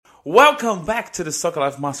Welcome back to the Soccer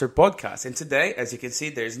Life Master podcast. And today, as you can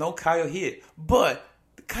see, there is no Kyle here, but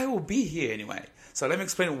Kyle will be here anyway. So let me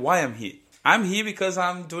explain why I'm here. I'm here because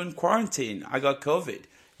I'm doing quarantine. I got COVID.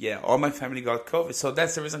 Yeah, all my family got COVID. So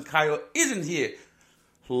that's the reason Kyle isn't here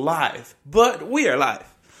live, but we are live.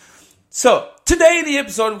 So today in the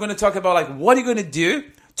episode, we're going to talk about what are you going to do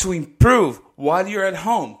to improve while you're at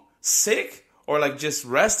home, sick or just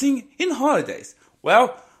resting in holidays.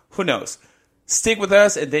 Well, who knows? Stick with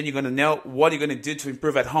us and then you're going to know what you're going to do to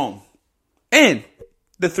improve at home. And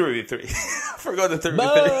the 3v3. I forgot the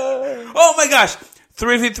 3v3. Oh my gosh.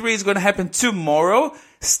 3v3 is going to happen tomorrow.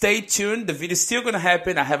 Stay tuned. The video is still going to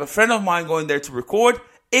happen. I have a friend of mine going there to record.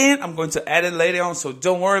 And I'm going to add it later on. So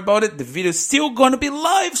don't worry about it. The video is still going to be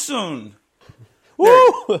live soon.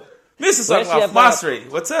 Woo! Mr. Soccer Mastery,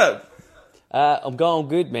 what's up? I'm going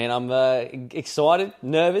good, man. I'm excited,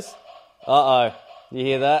 nervous. Uh-oh. You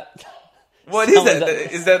hear that? What is that?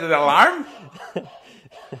 Is that an alarm?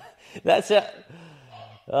 That's how...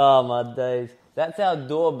 Oh, my days. That's our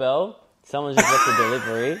doorbell. Someone's just left a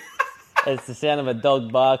delivery. It's the sound of a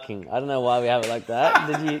dog barking. I don't know why we have it like that.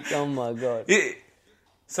 Did you... Oh, my God.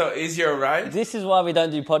 So, is your ride? This is why we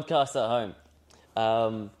don't do podcasts at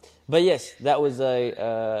home. But yes, that was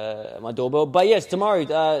my doorbell. But yes, tomorrow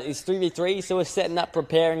is 3v3, so we're setting up,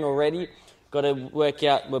 preparing already. Got to work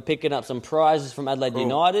out, we're picking up some prizes from Adelaide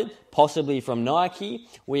United, possibly from Nike.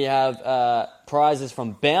 We have prizes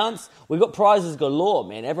from Bounce. We've got prizes galore,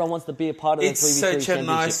 man. Everyone wants to be a part of the 3v3 It's such a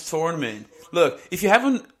nice tournament. Look, if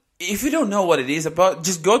you don't know what it is about,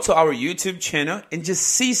 just go to our YouTube channel and just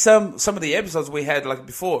see some of the episodes we had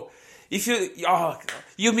before. If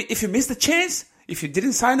you missed the chance, if you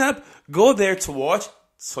didn't sign up, go there to watch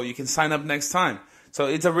so you can sign up next time. So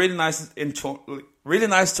it's a really nice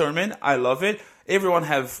tournament. I love it. Everyone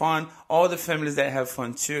have fun. All the families that have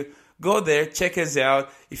fun too. Go there, check us out.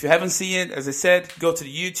 If you haven't seen it, as I said, go to the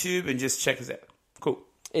YouTube and just check us out. Cool.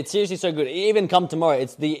 It's seriously so good. Even come tomorrow.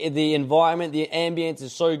 It's the environment, the ambience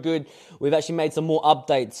is so good. We've actually made some more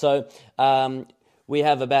updates. So we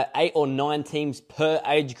have about 8 or 9 teams per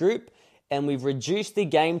age group, and we've reduced the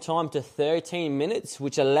game time to 13 minutes,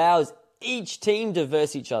 which allows each team to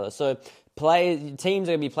verse each other. So teams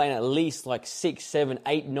are going to be playing at least 6, 7,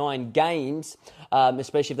 8, 9 games,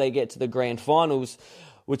 especially if they get to the grand finals,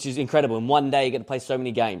 which is incredible. In one day, you get to play so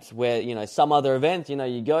many games. Where, some other event,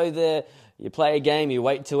 you go there, you play a game, you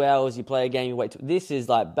wait 2 hours, you play a game, you wait. This is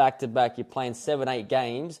back to back. You're playing 7, 8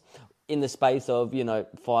 games in the space of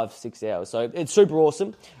 5, 6 hours. So it's super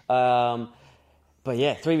awesome. But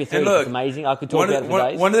yeah, 3v3 is amazing. I could talk about it for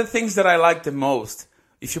days. One of the things that I like the most,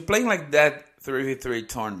 if you're playing that 3v3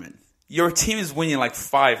 tournament, your team is winning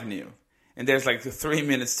 5-0, and there's 3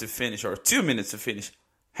 minutes to finish or 2 minutes to finish.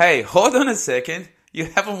 Hey, hold on a second. You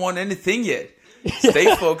haven't won anything yet.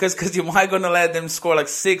 Stay focused because you might going to let them score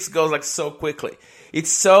 6 goals so quickly.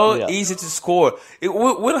 It's so easy to score. We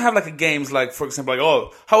don't have a games for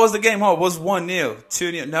example, how was the game? Oh, it was 1-0,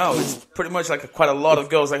 2-0. No, it's pretty much quite a lot of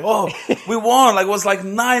goals. We won. It was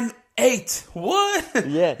 9-8. What?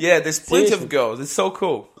 Yeah. Yeah, there's plenty of goals. It's so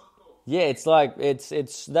cool. Yeah, it's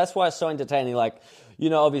it's that's why it's so entertaining.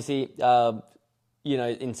 Obviously,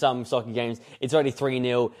 in some soccer games, it's already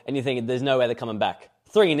 3-0, and you think there's no way they're coming back.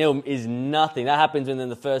 3-0 is nothing. That happens within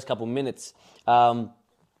the first couple minutes.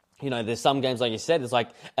 There's some games, like you said, it's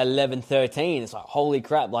 11-13. It's holy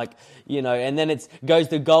crap, and then it goes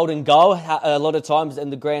to golden goal. A lot of times in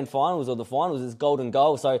the grand finals or the finals, it's golden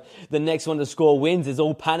goal. So the next one to score wins. There's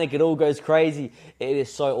all panic. It all goes crazy. It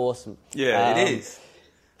is so awesome. Yeah, it is.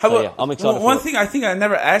 I'm excited. One thing I think I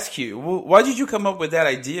never asked you, why did you come up with that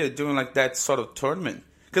idea of doing that sort of tournament?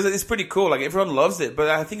 Because it's pretty cool. Everyone loves it, but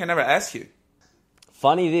I think I never asked you.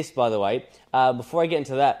 Funny this, by the way. Before I get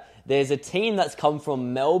into that, there's a team that's come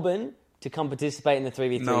from Melbourne to come participate in the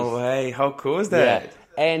 3v3. No way. How cool is that?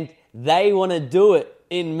 Yeah. And they want to do it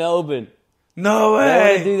in Melbourne. No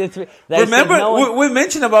way. They want to do the Remember, we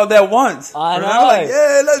mentioned about that once. I know.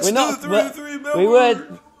 Yeah, let's do the 3v3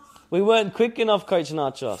 Melbourne. We weren't quick enough, Coach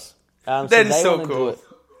Nachos. That is so cool.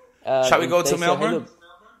 Shall we go to Melbourne?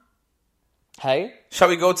 Hey? Shall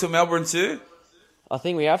we go to Melbourne too? I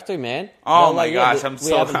think we have to, man. Oh my gosh, I'm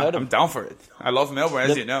down for it. I love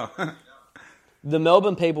Melbourne, as you know. The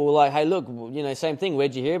Melbourne people were like, hey, look, same thing.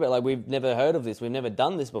 Where'd you hear about it? We've never heard of this. We've never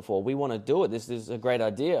done this before. We want to do it. This is a great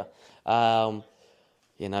idea.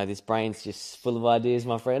 This brain's just full of ideas,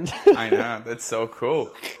 my friend. I know. That's so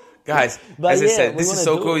cool. Guys, as I said, this is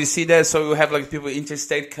so cool. You see that? So we have people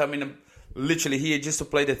interstate coming literally here just to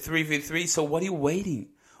play the 3v3. So what are you waiting?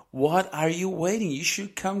 What are you waiting? You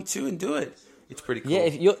should come too and do it. It's pretty cool.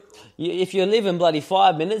 Yeah, if you're living bloody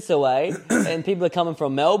 5 minutes away and people are coming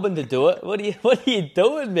from Melbourne to do it, what are you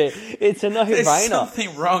doing there? It's a no-brainer. There's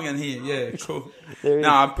something wrong in here. Yeah, cool. No,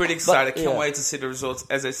 I'm pretty excited. Can't wait to see the results.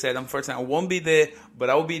 As I said, unfortunately, I won't be there, but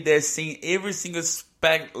I will be there seeing every single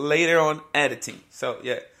spec later on editing. So,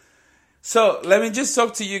 yeah. So, let me just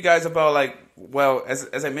talk to you guys about, like, well,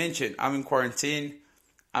 as I mentioned, I'm in quarantine.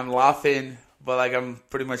 I'm laughing, but, like, I'm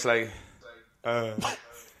pretty much like...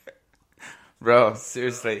 Bro,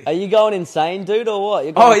 seriously. Are you going insane, dude, or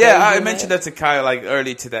what? Oh, yeah, I mentioned that to Kyle, like,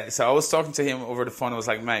 early today. So I was talking to him over the phone. I was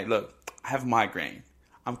like, mate, look, I have migraine.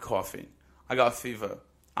 I'm coughing. I got fever.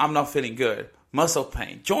 I'm not feeling good. Muscle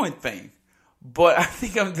pain. Joint pain. But I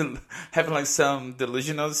think I'm having, like, some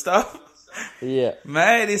delusional stuff. Yeah.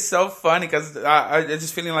 Man, it's so funny because I'm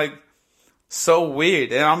just feeling, like, so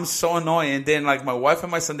weird. And I'm so annoying. And then, like, my wife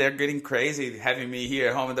and my son, they're getting crazy having me here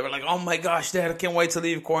at home. And they were like, oh, my gosh, Dad, I can't wait to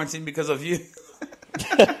leave quarantine because of you.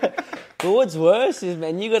 But what's worse is,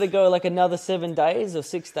 man, you got to go like another 7 days or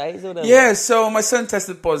 6 days or whatever. Yeah, so my son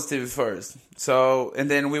tested positive first. So, and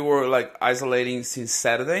then we were like isolating since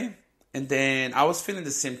Saturday. And then I was feeling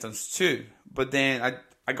the symptoms too. But then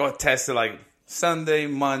I got tested like Sunday,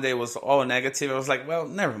 Monday was all negative. I was like, well,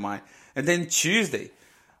 never mind. And then Tuesday,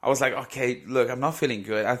 I was like, okay, look, I'm not feeling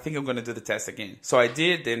good. I think I'm going to do the test again. So I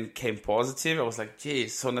did, then came positive. I was like,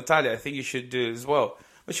 geez, so Natalia, I think you should do it as well.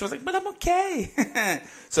 But she was like, but I'm okay.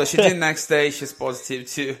 So she did next day. She's positive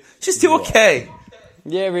too. She's still okay.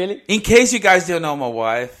 Yeah, really? In case you guys don't know my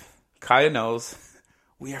wife, Kaya knows,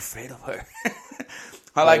 we are afraid of her.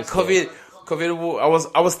 I like COVID.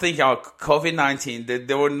 I was thinking, COVID-19,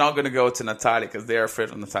 they were not going to go to Natalia because they're afraid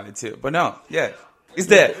of Natalia too. But no, yeah. It's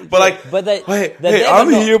there. But like, hey,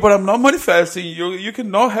 I'm here, but I'm not manifesting. You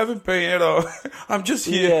cannot have pain at all. I'm just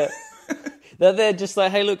here. Yeah. They're just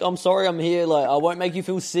like, hey, look, I'm sorry I'm here. Like, I won't make you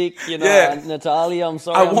feel sick. You know, Natalia, I'm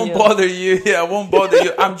sorry. I won't bother you. Yeah, I won't bother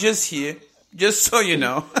you. I'm just here. Just so you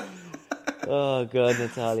know. Oh, God,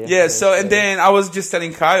 Natalia. Yeah, so, and then I was just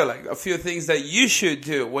telling Kyle, like, a few things that you should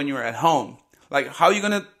do when you're at home. Like, how are you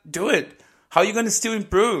going to do it? How are you going to still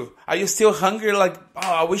improve? Are you still hungry? Like, oh,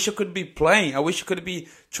 I wish I could be playing. I wish I could be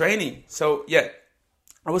training. So, yeah.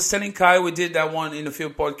 I was telling Kyle, we did that one in a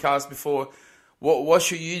few podcasts before. What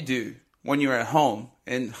should you do when you're at home?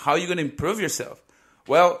 And how are you going to improve yourself?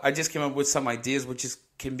 Well, I just came up with some ideas which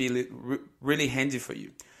can be really handy for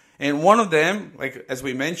you. And one of them, like as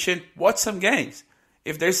we mentioned, watch some games.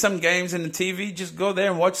 If there's some games in the TV, just go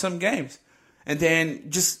there and watch some games. And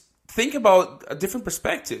then just think about a different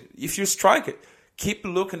perspective. If you're a striker, keep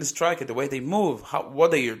looking at the striker, the way they move,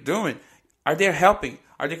 what they are doing. Are they helping?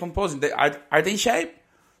 Are they composing? Are they in shape?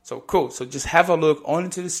 So cool. So just have a look only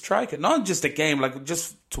to the striker, not just the game, like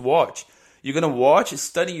just to watch. You're going to watch,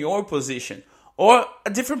 study your position or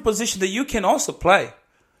a different position that you can also play.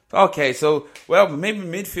 Okay, so, well, maybe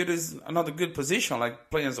midfield is another good position, like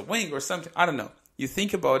playing as a wing or something. I don't know. You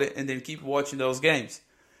think about it and then keep watching those games.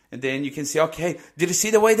 And then you can see, okay, did you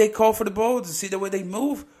see the way they call for the ball? Did you see the way they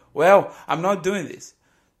move? Well, I'm not doing this.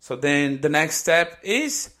 So then the next step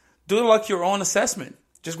is do like your own assessment.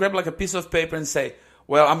 Just grab like a piece of paper and say,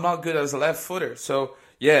 well, I'm not good as a left footer. So,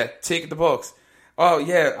 yeah, tick the box. Oh,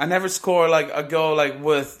 yeah, I never score like a goal like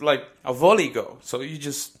with like a volley goal. So you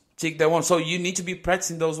just tick that one. So you need to be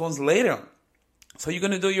practicing those ones later on. So you're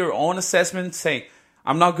going to do your own assessment saying,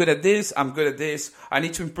 I'm not good at this. I'm good at this. I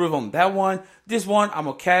need to improve on that one. This one, I'm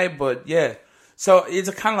okay. But yeah. So it's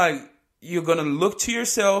kind of like you're going to look to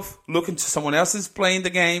yourself, look into someone else's playing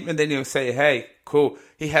the game, and then you'll say, hey, cool.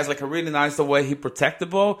 He has like a really nice the way he protect the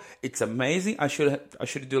ball. It's amazing. I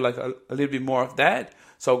should do like a little bit more of that.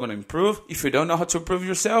 So I'm going to improve. If you don't know how to improve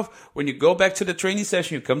yourself, when you go back to the training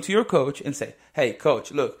session, you come to your coach and say, hey,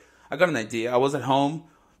 coach, look, I got an idea. I was at home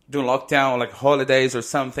doing lockdown or like holidays or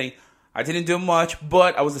something. I didn't do much,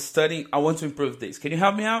 but I was studying. I want to improve this. Can you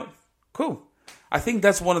help me out? Cool. I think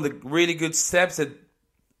that's one of the really good steps that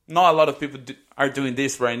not a lot of people are doing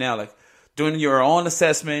this right now. Like doing your own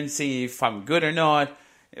assessment, seeing if I'm good or not,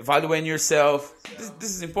 evaluating yourself. This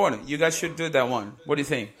is important. You guys should do that one. What do you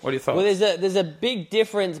think? What are your thoughts? Well, there's a big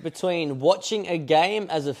difference between watching a game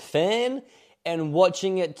as a fan and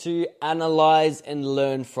watching it to analyze and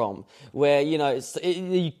learn from. Where, you know,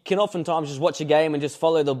 you can oftentimes just watch a game and just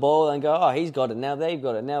follow the ball and go, oh, he's got it, now they've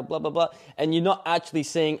got it, now blah, blah, blah. And you're not actually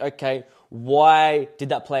seeing, okay, why did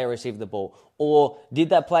that player receive the ball? Or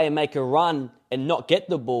did that player make a run and not get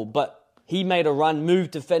the ball, but he made a run,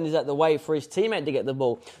 moved defenders out the way for his teammate to get the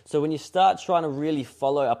ball. So when you start trying to really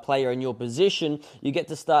follow a player in your position, you get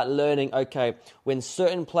to start learning, okay, when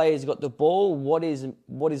certain players got the ball, what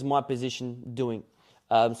is my position doing?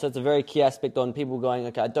 So it's a very key aspect on people going,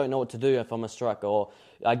 okay, I don't know what to do if I'm a striker, or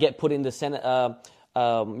I get put in the center,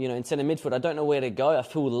 in center midfield. I don't know where to go. I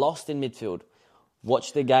feel lost in midfield.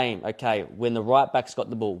 Watch the game. Okay, when the right back's got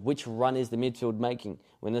the ball, which run is the midfield making?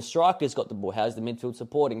 When the striker's got the ball, how's the midfield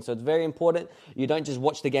supporting? So it's very important. You don't just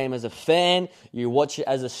watch the game as a fan. You watch it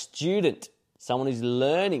as a student, someone who's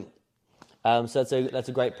learning. So that's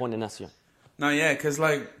a great point, Inacio. No, yeah, because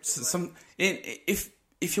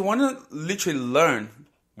if you want to literally learn,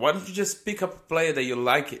 why don't you just pick up a player that you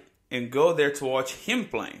like it and go there to watch him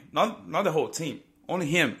playing, not the whole team, only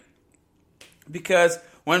him. Because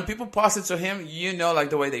when people pass it to him, you know,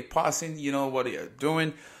 like the way they passing, you know what they're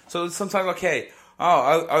doing. So sometimes, okay,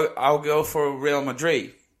 I'll go for Real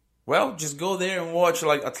Madrid. Well, just go there and watch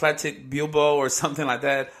like Athletic Bilbao or something like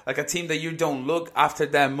that, like a team that you don't look after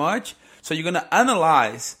that much. So you're gonna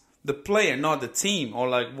analyze the player, not the team, or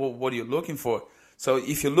like what are you looking for. So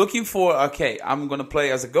if you're looking for, okay, I'm gonna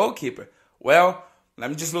play as a goalkeeper. Well,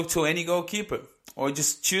 let me just look to any goalkeeper, or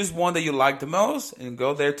just choose one that you like the most and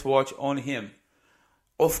go there to watch on him.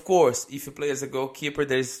 Of course, if you play as a goalkeeper,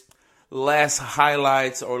 there's less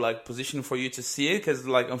highlights or like position for you to see it, because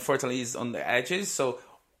like unfortunately it's on the edges. So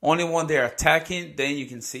only when they're attacking, then you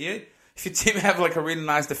can see it. If your team have like a really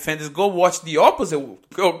nice defenders, go watch the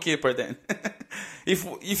opposite goalkeeper then. If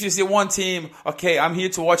you see one team, okay, I'm here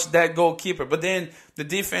to watch that goalkeeper, but then the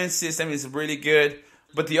defense system is really good,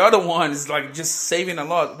 but the other one is like just saving a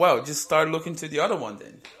lot. Well, just start looking to the other one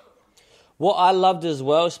then. What I loved as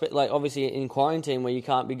well, like obviously in quarantine where you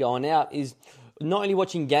can't be going out, is not only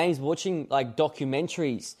watching games, but watching like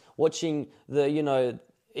documentaries, watching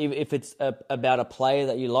if it's about a player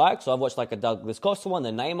that you like. So I've watched like a Douglas Costa one, the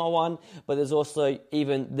Neymar one, but there's also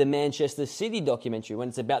even the Manchester City documentary when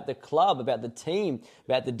it's about the club, about the team,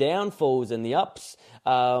 about the downfalls and the ups.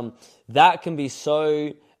 That can be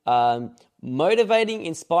so motivating,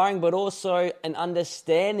 inspiring, but also an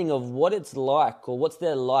understanding of what it's like, or what's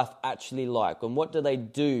their life actually like, and what do they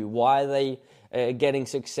do, why are they getting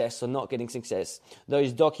success or not getting success.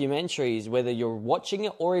 Those documentaries, whether you're watching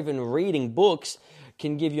it or even reading books,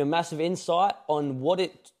 can give you a massive insight on what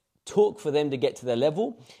it took for them to get to their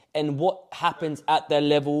level and what happens at their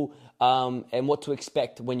level, and what to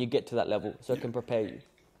expect when you get to that level, so it can prepare you.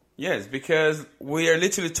 Yes, because we are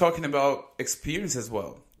literally talking about experience as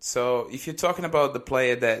well. So if you're talking about the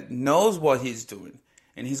player that knows what he's doing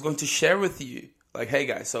and he's going to share with you, like, hey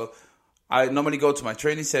guys, so I normally go to my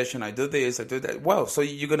training session, I do this, I do that. Well, so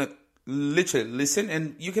you're going to literally listen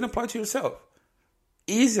and you can apply to yourself.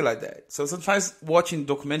 Easy like that. So sometimes watching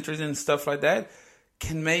documentaries and stuff like that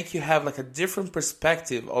can make you have like a different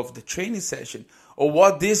perspective of the training session or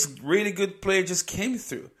what this really good player just came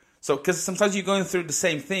through. So because sometimes you're going through the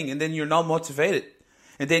same thing and then you're not motivated.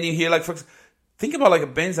 And then you hear like, think about like a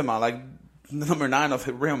Benzema, like number 9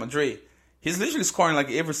 of Real Madrid. He's literally scoring like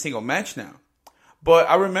every single match now. But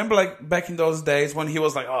I remember like back in those days when he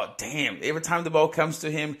was like, oh damn, every time the ball comes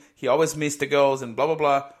to him, he always missed the goals and blah, blah,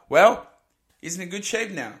 blah. Well, he's in good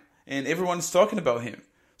shape now and everyone's talking about him.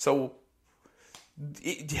 So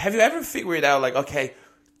have you ever figured out like, okay,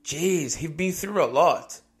 geez, he's been through a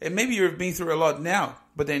lot. And maybe you've been through a lot now.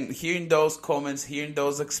 But then hearing those comments, hearing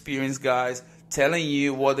those experienced guys telling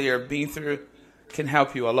you what they are being through can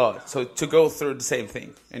help you a lot. So to go through the same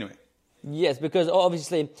thing. Anyway. Yes, because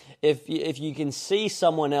obviously if you can see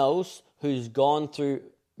someone else who's gone through,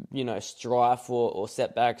 strife or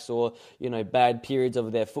setbacks or, bad periods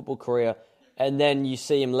of their football career, and then you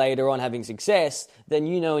see him later on having success, then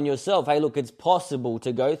you know in yourself, hey, look, it's possible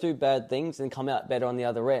to go through bad things and come out better on the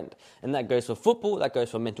other end. And that goes for football, that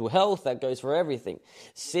goes for mental health, that goes for everything.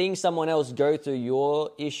 Seeing someone else go through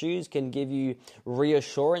your issues can give you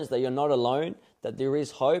reassurance that you're not alone, that there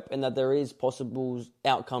is hope, and that there is possible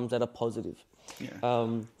outcomes that are positive.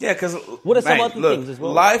 Yeah, because what are some other things as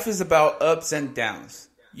well? Life is about ups and downs.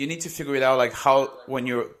 You need to figure it out, like how when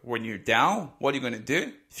you're down, what are you going to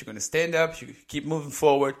do? If you're going to stand up, you keep moving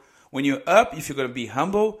forward. When you're up, if you're going to be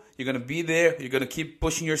humble, you're going to be there. You're going to keep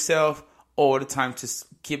pushing yourself all the time to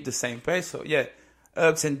keep the same pace. So yeah,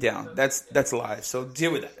 ups and downs. That's life. So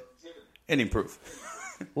deal with that and improve.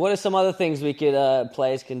 What are some other things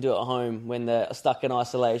players can do at home when they're stuck in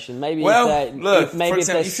isolation? Maybe if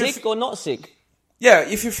they're sick or not sick. Yeah,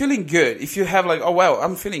 if you're feeling good, if you have like, oh, well,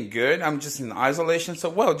 I'm feeling good, I'm just in isolation,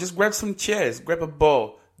 so, well, just grab some chairs, grab a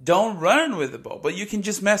ball. Don't run with the ball, but you can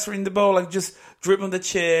just master in the ball, like just dribble the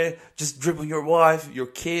chair, just dribble your wife, your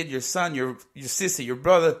kid, your son, your sister, your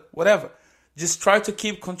brother, whatever. Just try to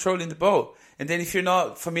keep controlling the ball. And then if you're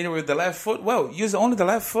not familiar with the left foot, well, use only the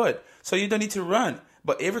left foot, so you don't need to run.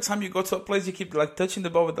 But every time you go to a place, you keep like touching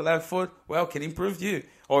the ball with the left foot, well, can improve you.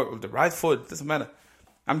 Or the right foot, doesn't matter.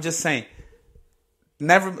 I'm just saying.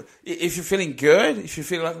 Never. If you're feeling good, if you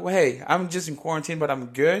feel like, well, hey, I'm just in quarantine, but I'm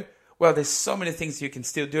good. Well, there's so many things you can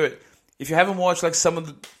still do it. If you haven't watched like some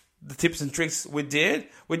of the tips and tricks we did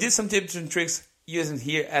some tips and tricks using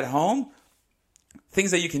here at home.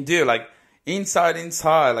 Things that you can do, like inside,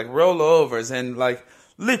 like rollovers, and like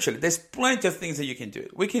literally, there's plenty of things that you can do.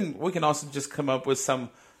 We can also just come up with some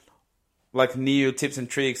like new tips and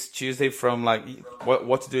tricks Tuesday from like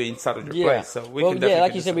what to do inside of your place. So we can definitely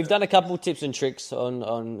like you said, we've done a couple of tips and tricks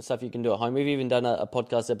on stuff you can do at home. We've even done a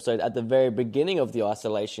podcast episode at the very beginning of the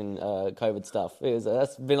isolation COVID stuff.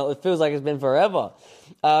 It feels like it's been forever.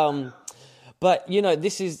 But you know,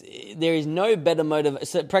 there is no better motive.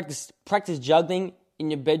 So practice juggling in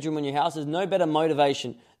your bedroom in your house. There's no better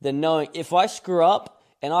motivation than knowing if I screw up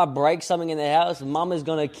and I break something in the house, Mum is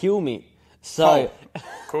gonna kill me. So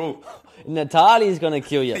cool. Natalia's gonna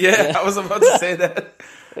kill you. Yeah, I was about to say that.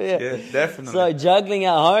 Yeah, definitely. So juggling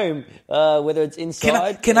at home, whether it's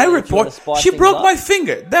inside. Can I report? She broke my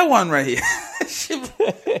finger. That one right here.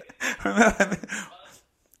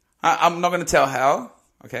 I'm not gonna tell how.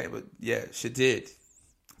 Okay, but yeah, she did.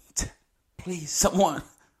 Please, someone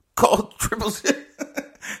call 000.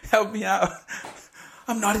 Help me out.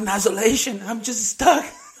 I'm not in isolation. I'm just stuck.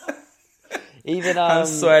 Even I'm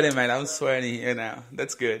sweating, man. I'm sweating here now.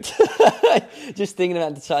 That's good. Just thinking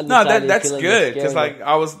about the child. No, that's good because like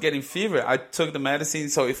I was getting fever. I took the medicine,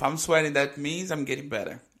 so if I'm sweating, that means I'm getting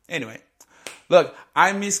better. Anyway, look,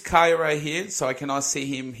 I miss Kyle right here, so I cannot see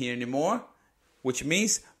him here anymore, which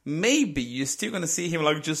means maybe you're still gonna see him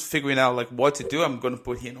like just figuring out like what to do. I'm gonna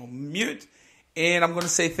put him on mute, and I'm gonna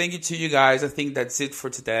say thank you to you guys. I think that's it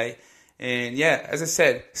for today. And yeah, as I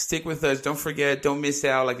said, stick with us. Don't forget, don't miss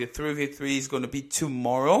out. Like the 3v3 is going to be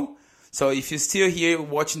tomorrow. So if you're still here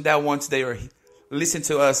watching that one today or listen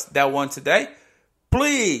to us that one today,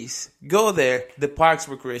 please go there, the Parks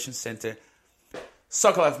Recreation Center.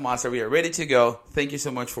 Soccer Life Master, we are ready to go. Thank you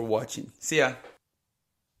so much for watching. See ya.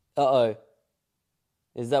 Uh-oh.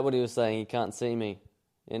 Is that what he was saying? He can't see me.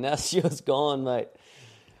 Inacio's gone, mate.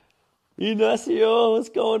 Inacio, what's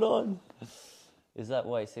going on? Is that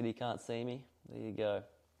why he said he can't see me? There you go.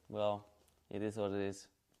 Well, it is what it is.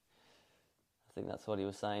 I think that's what he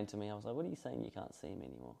was saying to me. I was like, what are you saying you can't see me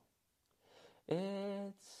anymore?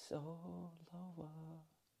 It's all over.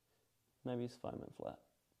 Maybe his phone went flat.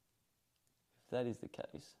 If that is the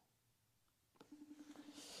case,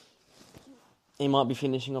 he might be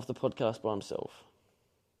finishing off the podcast by himself.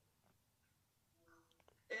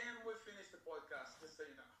 And we finished the podcast, just so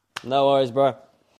you know. No worries, bro.